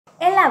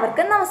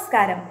എല്ലാവർക്കും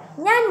നമസ്കാരം.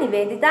 ഞാൻ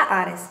Nivedita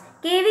RS,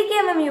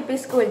 KVKMMUP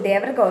school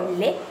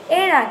ദേവർകോവിലിലെ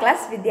 7ാം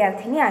class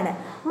വിദ്യാർത്ഥിനിയാണ്.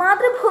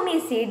 Mathrubhumi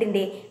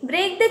സീഡിൻ്റെ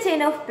break the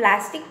chain of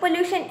plastic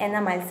pollution എന്ന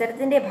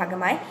മത്സരത്തിൻ്റെ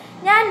ഭാഗമായി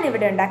ഞാൻ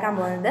ഇവിടെ ഉണ്ടാക്കാൻ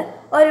പോകുന്നത്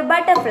ഒരു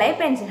ബട്ടർഫ്ലൈ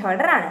പെൻസിൽ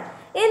ഹോൾഡറാണ്.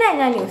 ഇതിനായി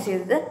ഞാൻ യൂസ്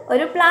ചെയ്തത്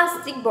ഒരു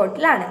പ്ലാസ്റ്റിക്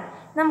ബോട്ടിലാണ്.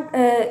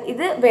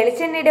 ഇത്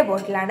വെളിച്ചെണ്ണയുടെ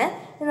ബോട്ടിലാണ്.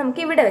 ഇത്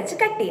നമുക്ക് ഇവിടെ വെച്ച്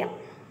കട്ട് ചെയ്യാം.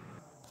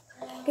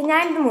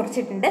 ഞാനിത്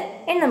മുറിച്ചിട്ടുണ്ട്.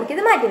 ഇനി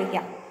നമുക്കിത് മാറ്റി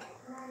വയ്ക്കാം.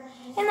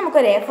 ഇനി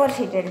നമുക്കൊരു A4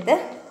 ഷീറ്റ് എടുത്ത്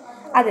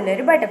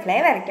അതിലൊരു ബട്ടർഫ്ലൈ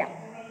വരയ്ക്കാം.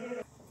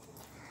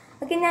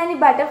 ഞാൻ ഈ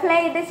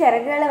ബട്ടർഫ്ലൈയുടെ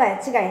ചിറകുകൾ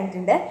വരച്ച്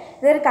കഴിഞ്ഞിട്ടുണ്ട്.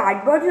 ഇതൊരു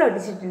കാർഡ്ബോർഡിൽ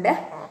ഒട്ടിച്ചിട്ടുണ്ട്.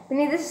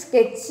 പിന്നെ ഇത്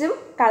സ്കെച്ചും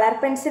കളർ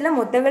പെൻസിലും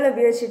മുത്തുകൾ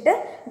ഉപയോഗിച്ചിട്ട്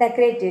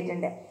ഡെക്കറേറ്റ്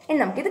ചെയ്തിട്ടുണ്ട്. ഇനി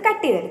നമുക്കിത്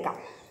കട്ട് ചെയ്തെടുക്കാം.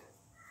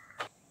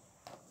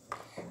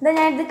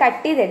 ഞാനിത്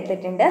കട്ട്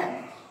ചെയ്തെടുത്തിട്ടുണ്ട്.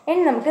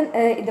 ഇനി നമുക്ക്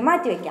ഇത്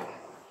മാറ്റി വയ്ക്കാം.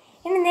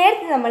 ഇനി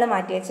നേരത്തെ നമ്മൾ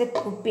മാറ്റി വെച്ച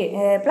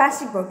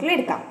പ്ലാസ്റ്റിക് ബോട്ടിൽ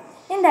എടുക്കാം.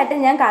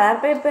 എന്തായിട്ട് ഞാൻ കളർ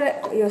പേപ്പർ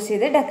യൂസ്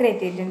ചെയ്ത്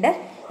ഡെക്കറേറ്റ് ചെയ്തിട്ടുണ്ട്.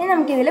 ഇനി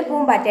നമുക്കിതിൽ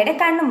പൂമ്പാറ്റയുടെ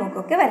കണ്ണും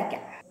മൂക്കൊക്കെ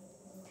വരയ്ക്കാം.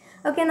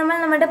 നമ്മൾ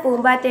നമ്മുടെ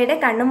പൂമ്പാറ്റയുടെ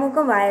കണ്ണും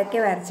മൂക്കും വായൊക്കെ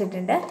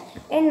വരച്ചിട്ടുണ്ട്.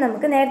 ഇനി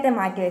നമുക്ക് നേരത്തെ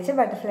മാറ്റി വെച്ച്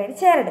ബട്ടർഫ്ലൈയുടെ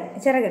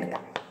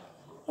ചിറകെടുക്കാം.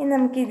 ഇനി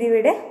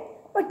നമുക്കിതിവിടെ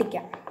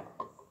ഒട്ടിക്കാം.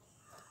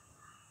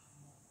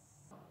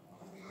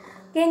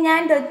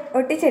 ഞാൻ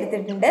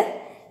ഒട്ടിച്ചെടുത്തിട്ടുണ്ട്.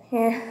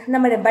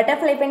 നമ്മുടെ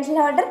ബട്ടർഫ്ലൈ പെൻസിൽ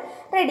ഹോൾഡർ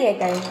റെഡിയായി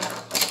കഴിഞ്ഞു.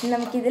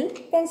 നമുക്കിതിൽ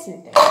പെൻസിൽ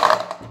ഇട്ട്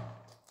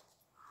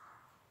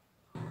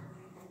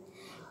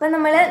ഇപ്പം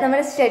നമ്മുടെ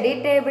സ്റ്റഡി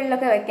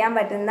ടേബിളിലൊക്കെ വെക്കാൻ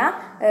പറ്റുന്ന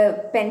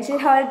പെൻസിൽ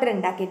ഹോൾഡർ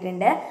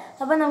ഉണ്ടാക്കിയിട്ടുണ്ട്.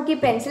 അപ്പോൾ നമുക്ക് ഈ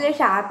പെൻസിൽ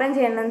ഷാർപ്പൻ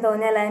ചെയ്യണമെന്ന്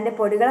തോന്നിയാൽ അതിൻ്റെ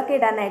പൊടികളൊക്കെ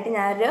ഇടാനായിട്ട്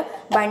ഞാനൊരു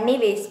ബണ്ണി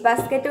വേസ്റ്റ്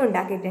ബാസ്ക്കറ്റും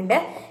ഉണ്ടാക്കിയിട്ടുണ്ട്.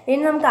 ഇനി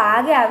നമുക്ക്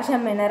ആകെ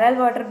ആവശ്യം മിനറൽ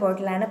വാട്ടർ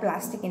ബോട്ടിലാണ്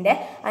പ്ലാസ്റ്റിക്കിൻ്റെ.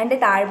 അതിൻ്റെ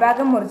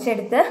താഴ്ഭാഗം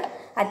മുറിച്ചെടുത്ത്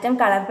അറ്റം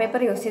കളർ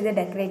പേപ്പർ യൂസ് ചെയ്ത്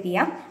ഡെക്കറേറ്റ്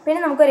ചെയ്യാം.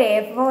 പിന്നെ നമുക്കൊരു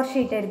A4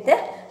 ഷീറ്റ് എടുത്ത്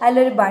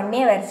അതിലൊരു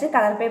ബണ്ണിയെ വരച്ച്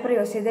കളർ പേപ്പർ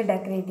യൂസ് ചെയ്ത്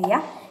ഡെക്കറേറ്റ്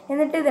ചെയ്യാം.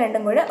 എന്നിട്ട് ഇത്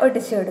രണ്ടും കൂടെ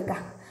ഒട്ടിച്ചു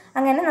കൊടുക്കാം.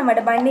 അങ്ങനെ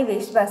നമ്മുടെ bunny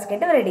waste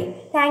basket ready.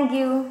 Thank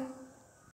you.